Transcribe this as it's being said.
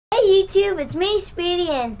YouTube, it's me, Speedy,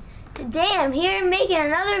 and today I'm here making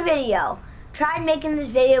another video. Tried making this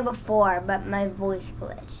video before, but my voice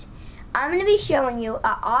glitched. I'm going to be showing you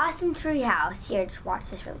an awesome tree house. Here, just watch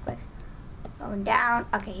this really quick. Going down.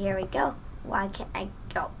 Okay, here we go. Why can't I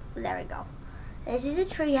go? There we go. This is a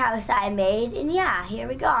tree house I made, and yeah, here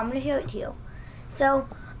we go. I'm going to show it to you. So,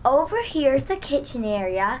 over here is the kitchen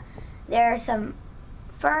area. There are some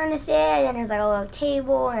furnaces, and there's like a little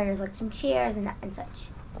table, and there's like some chairs and such.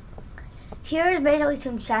 Here's basically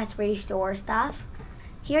some chests where you store stuff.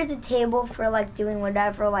 Here's a table for like doing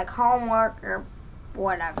whatever, like homework or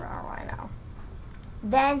whatever, I don't know.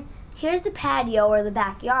 Then here's the patio or the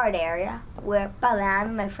backyard area where I'm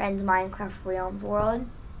in my friend's Minecraft Realms world.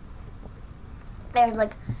 There's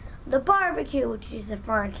like the barbecue, which is the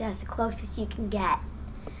furniture, that's the closest you can get.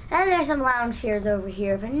 And there's some lounge chairs over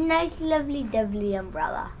here with a nice lovely doubly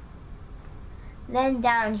umbrella. Then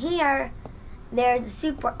down here, there's a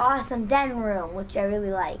super awesome den room, which I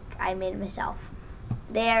really like. I made it myself.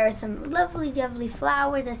 There's some lovely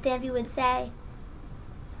flowers, as Stampy would say.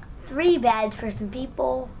 3 beds for some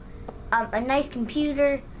people. A nice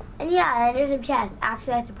computer. And yeah, and there's some chests.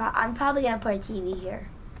 Actually, I'm probably going to put a TV here.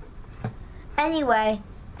 Anyway,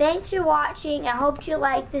 thanks for watching. I hope you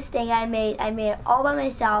like this thing I made. I made it all by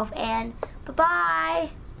myself. And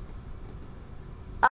bye-bye.